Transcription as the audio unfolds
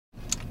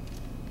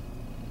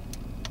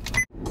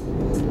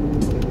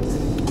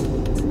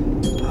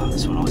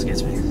This one always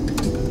gets me.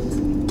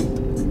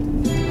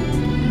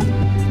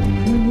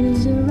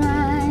 Close your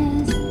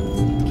eyes,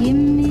 give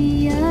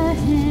me your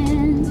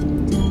hand,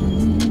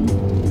 darling.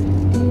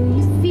 Do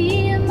you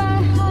feel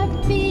my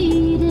heart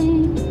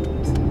beating?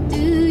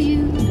 Do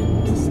you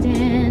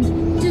understand?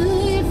 Do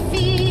you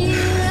feel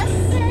the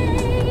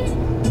same?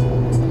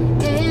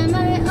 Am I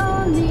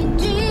only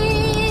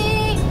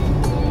dreaming?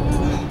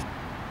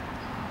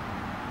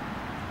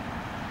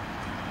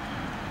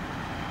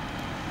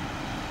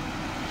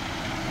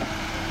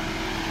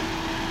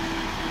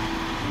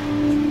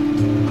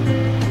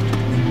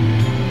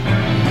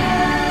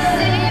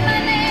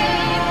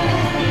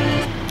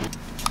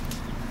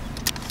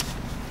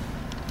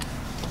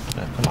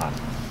 Come on.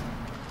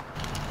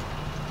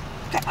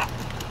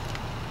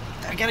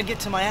 I gotta get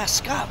to my ass,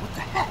 Scott. What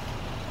the heck?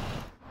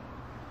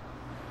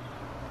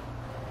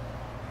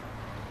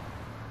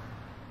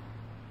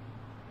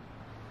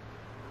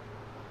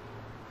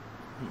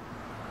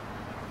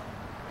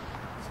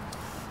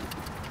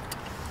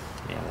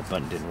 Yeah, that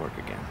button didn't work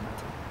again.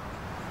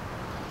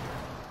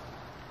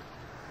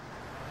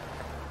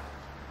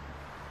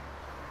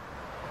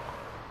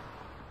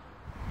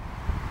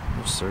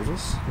 No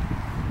service?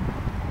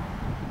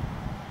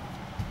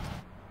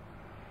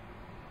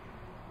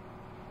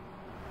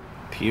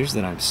 Appears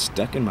that I'm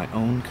stuck in my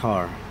own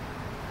car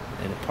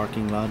in a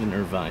parking lot in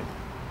Irvine.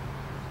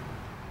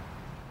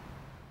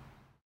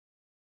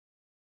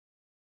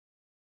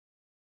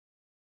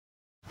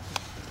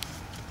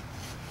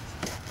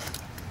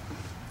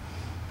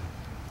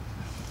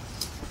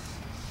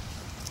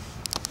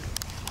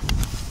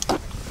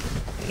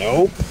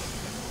 Nope,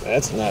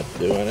 that's not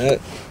doing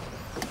it.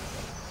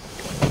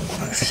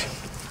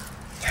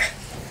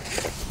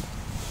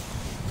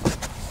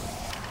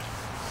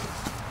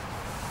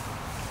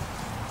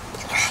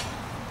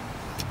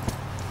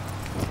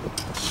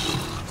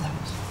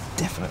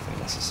 Definitely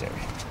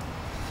necessary.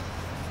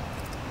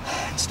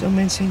 And still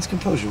maintains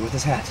composure with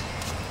his hat.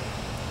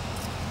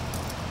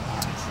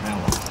 Alright, now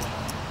what?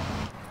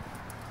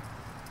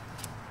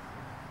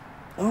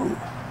 Oh,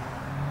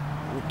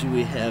 what do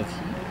we have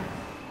here?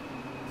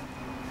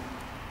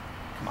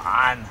 Come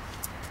on.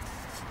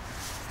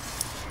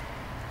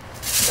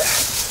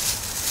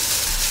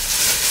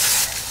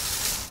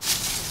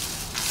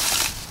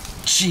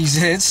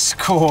 Cheez-its,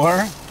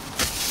 core.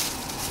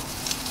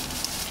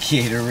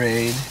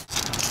 Gatorade.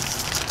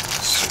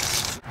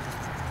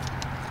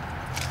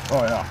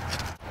 Oh yeah.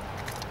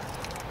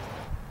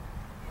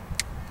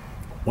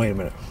 Wait a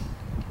minute.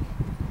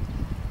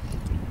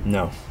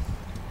 No.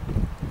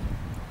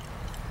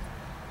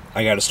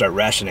 I gotta start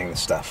rationing this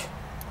stuff.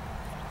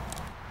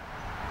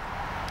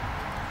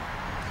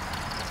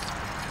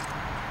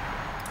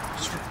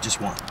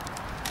 Just one.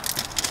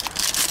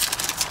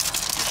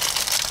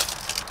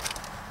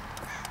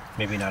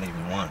 Maybe not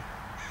even one.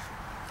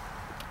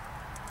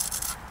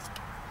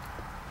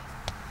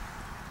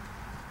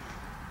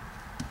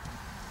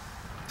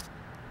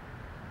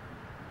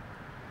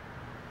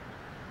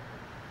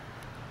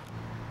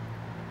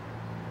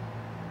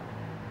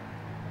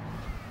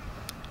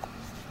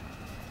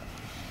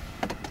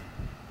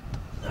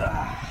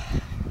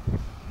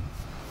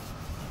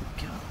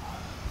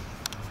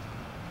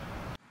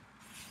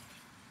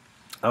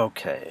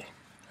 Okay,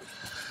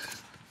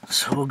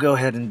 so we'll go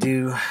ahead and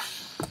do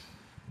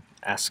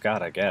Ask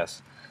Scott, I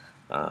guess.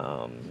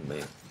 Let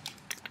me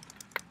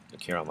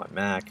look here on my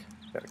Mac.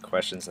 Got the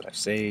questions that I've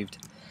saved.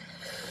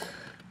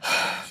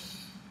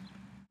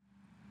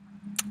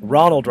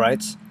 Ronald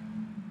writes,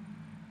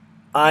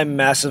 I'm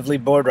massively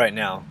bored right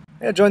now.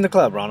 Yeah, join the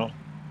club, Ronald.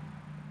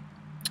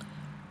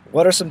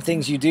 What are some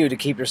things you do to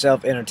keep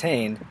yourself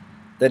entertained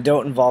that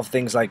don't involve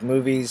things like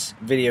movies,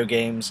 video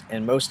games,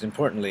 and most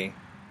importantly,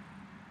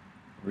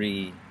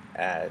 reading?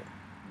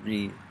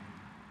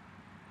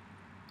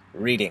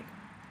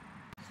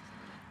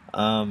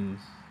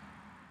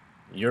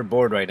 You're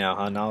bored right now,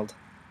 huh, Nald?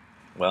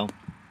 Well,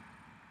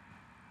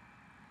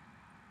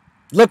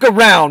 look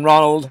around,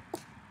 Ronald.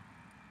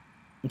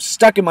 I'm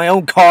stuck in my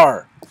own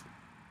car,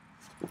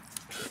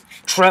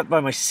 trapped by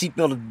my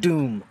seatbelt of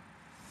doom.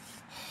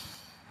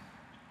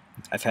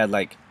 I've had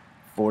like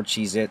 4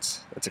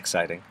 Cheez-its. That's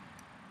exciting.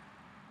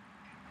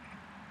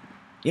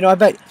 You know, I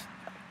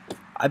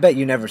bet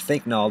you never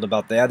think, Nald,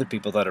 about the other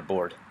people that are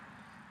bored.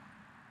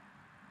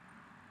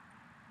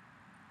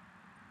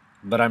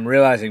 But I'm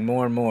realizing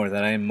more and more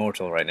that I am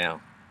mortal right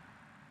now.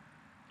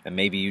 And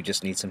maybe you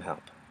just need some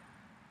help.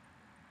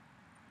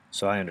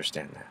 So I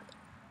understand that.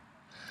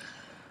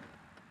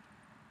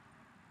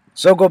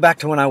 So go back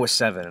to when I was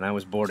 7 and I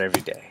was bored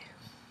every day.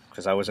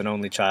 Because I was an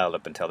only child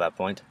up until that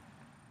point.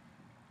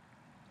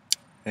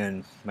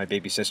 And my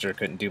baby sister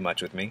couldn't do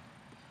much with me.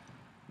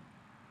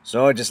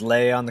 So I'd just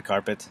lay on the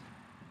carpet.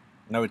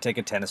 And I would take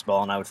a tennis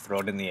ball and I would throw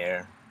it in the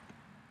air.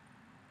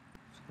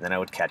 And then I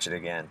would catch it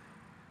again.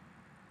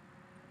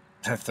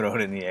 I'd throw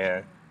it in the air.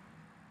 And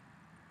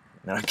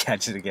then I'd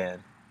catch it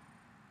again.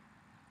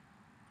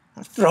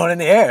 I'd throw it in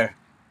the air.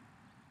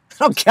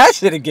 I'll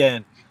catch it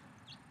again.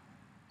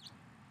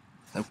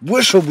 I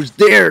wish I was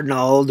there,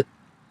 Nald.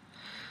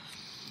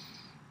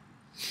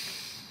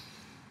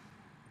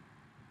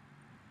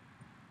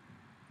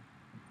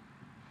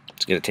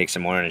 It's gonna take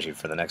some more energy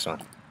for the next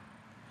one.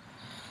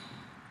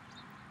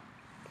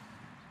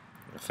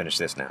 I'll finish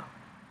this now.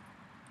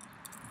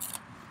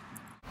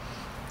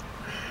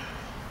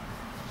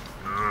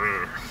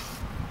 Oh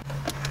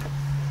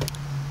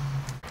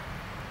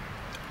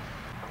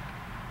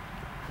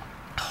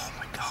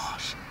my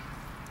gosh.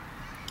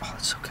 Oh,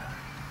 that's so good.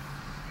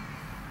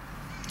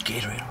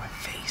 Gatorade on my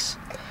face.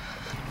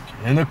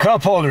 In the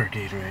cup holder,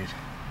 Gatorade.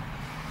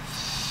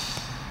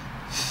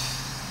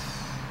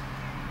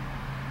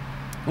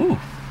 Ooh.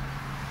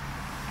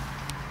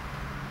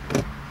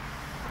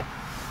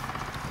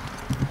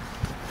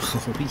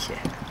 Oh yeah.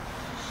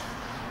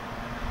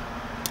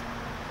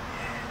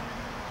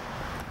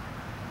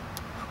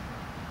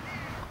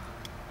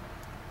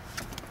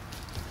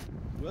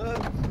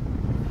 What?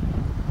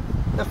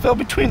 That fell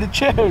between the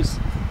chairs.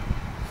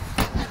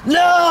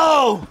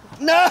 No!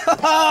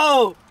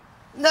 No!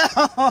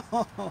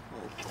 No!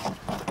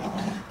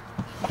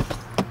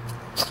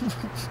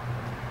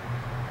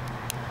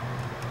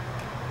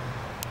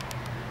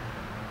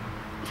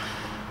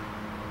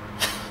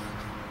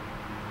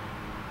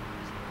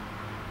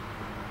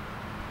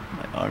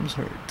 My arms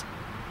hurt.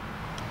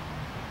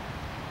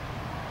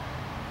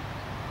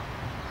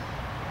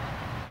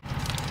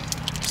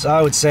 So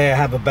I would say I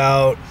have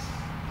about,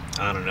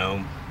 I don't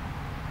know,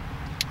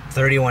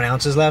 31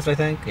 ounces left, I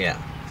think.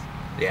 Yeah.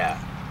 Yeah.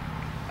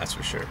 That's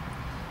for sure.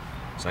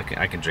 So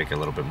I can drink a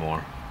little bit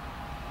more.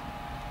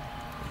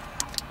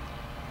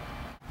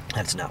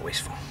 That's not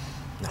wasteful.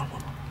 No.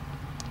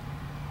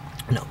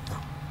 No.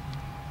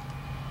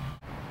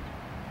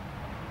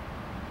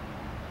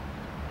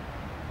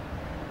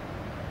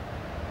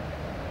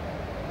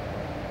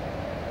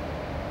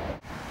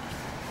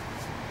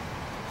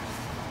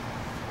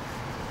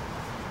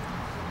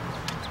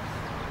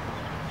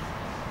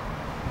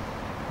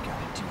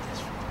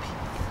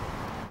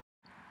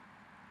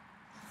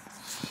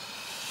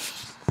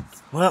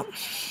 Well,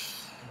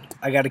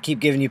 I gotta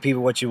keep giving you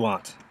people what you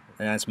want.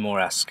 And that's more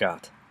Ask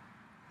Scott.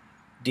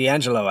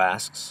 D'Angelo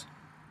asks,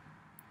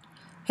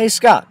 "Hey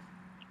Scott,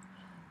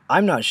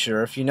 I'm not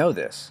sure if you know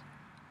this,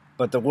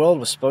 but the world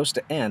was supposed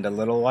to end a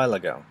little while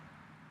ago.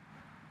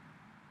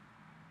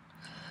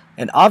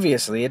 And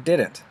obviously it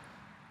didn't.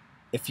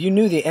 If you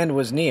knew the end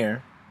was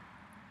near..."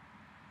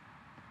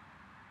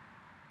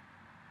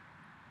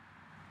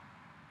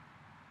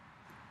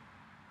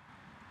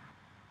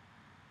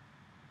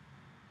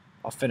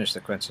 I'll finish the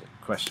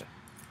question.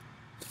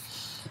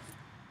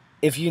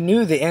 If you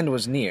knew the end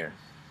was near,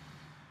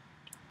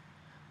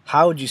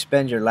 how would you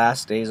spend your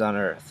last days on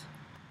Earth?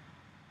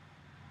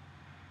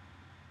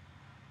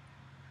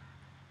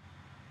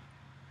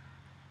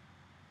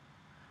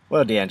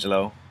 Well,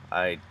 D'Angelo,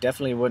 I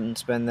definitely wouldn't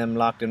spend them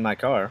locked in my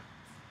car.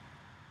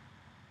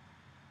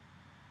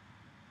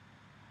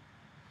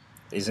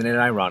 Isn't it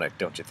ironic,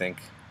 don't you think?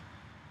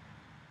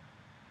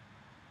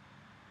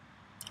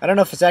 I don't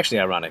know if it's actually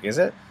ironic, is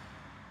it?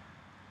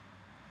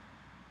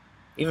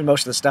 Even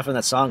most of the stuff in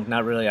that song,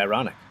 not really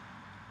ironic.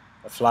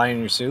 A fly in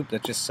your soup,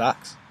 that just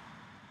sucks.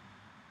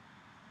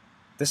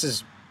 This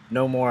is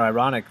no more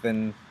ironic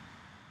than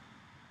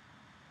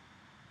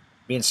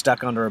being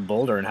stuck under a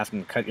boulder and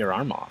having to cut your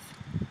arm off.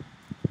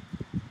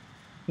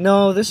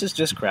 No, this is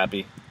just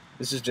crappy.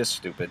 This is just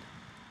stupid.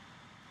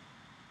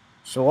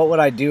 So what would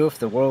I do if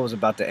the world was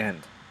about to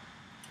end?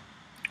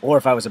 Or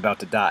if I was about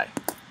to die?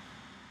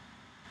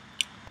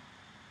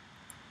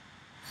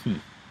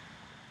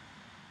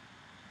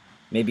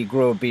 Maybe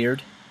grow a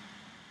beard.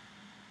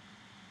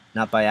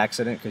 Not by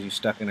accident, because you're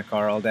stuck in a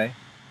car all day.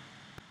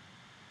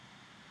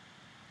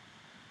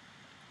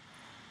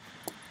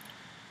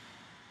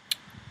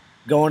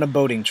 Go on a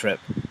boating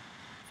trip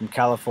from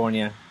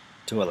California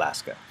to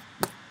Alaska.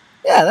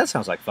 Yeah, that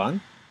sounds like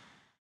fun.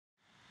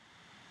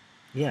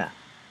 Yeah,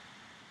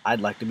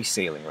 I'd like to be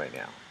sailing right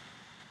now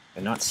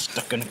and not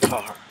stuck in a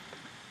car.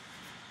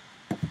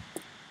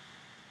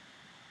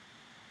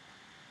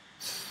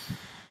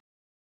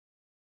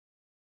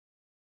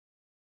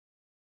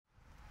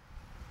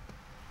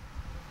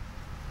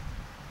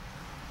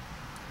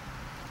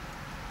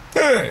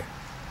 Hey!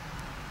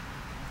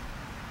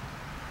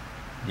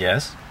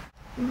 Yes?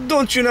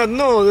 Don't you not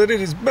know that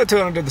it is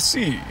better under the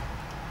sea?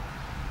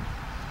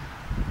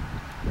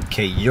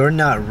 Okay, you're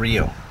not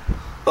real.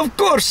 Of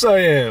course I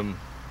am.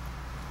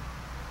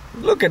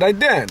 Look I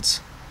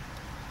dance.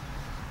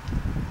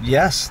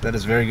 Yes, that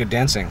is very good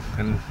dancing.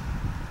 I'm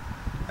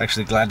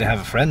actually glad to have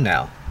a friend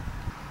now.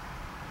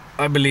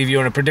 I believe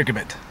you're in a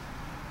predicament.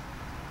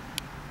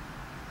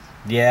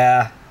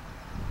 Yeah.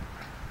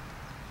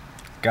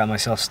 Got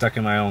myself stuck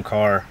in my own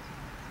car.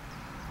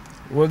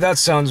 Well, that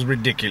sounds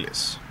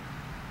ridiculous.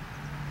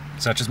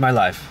 Such is my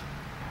life.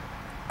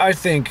 I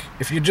think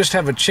if you just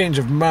have a change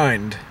of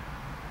mind,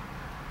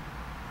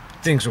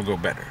 things will go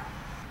better.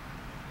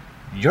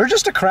 You're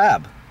just a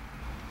crab.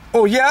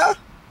 Oh, yeah?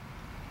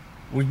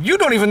 Well, you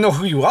don't even know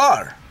who you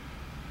are.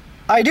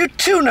 I do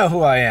too know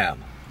who I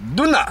am.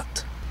 Do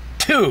not.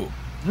 Too.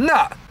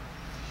 Not.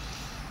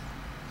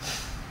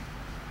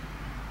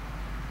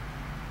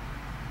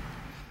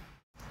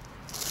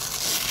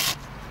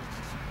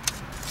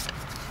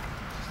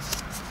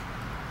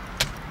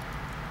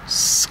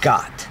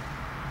 Scott.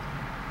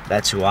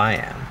 That's who I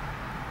am.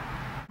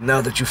 Now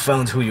that you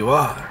found who you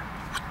are,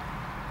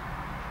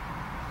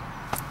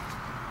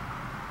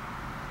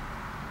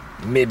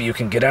 maybe you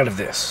can get out of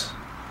this.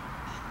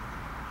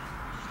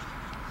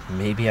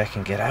 Maybe I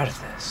can get out of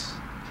this.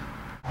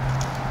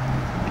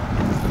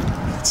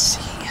 Let's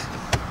see.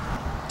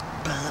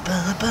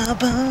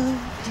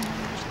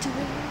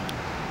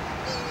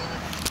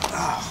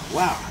 Oh,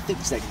 wow, I think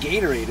it's that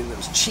Gatorade and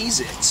those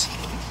Cheez-its.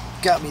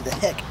 Got me the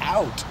heck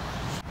out.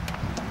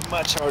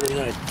 Much harder than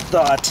I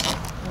thought.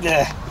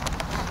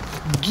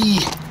 Gee.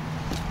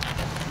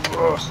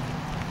 Ugh.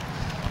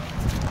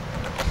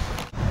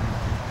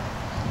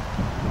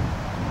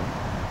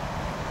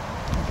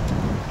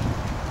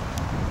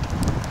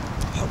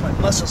 Hope my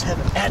muscles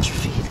haven't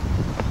atrophied.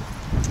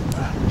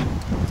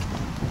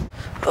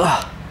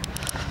 Ugh.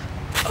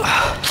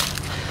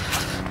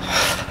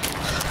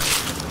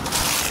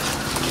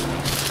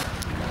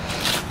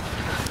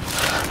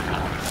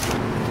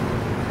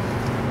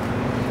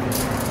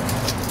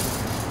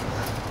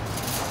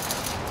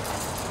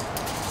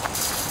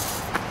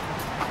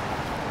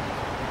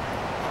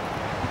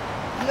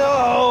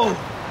 No!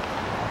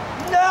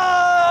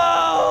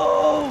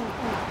 No!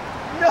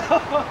 No!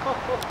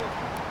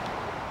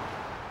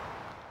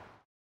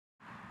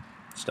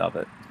 Stop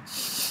it.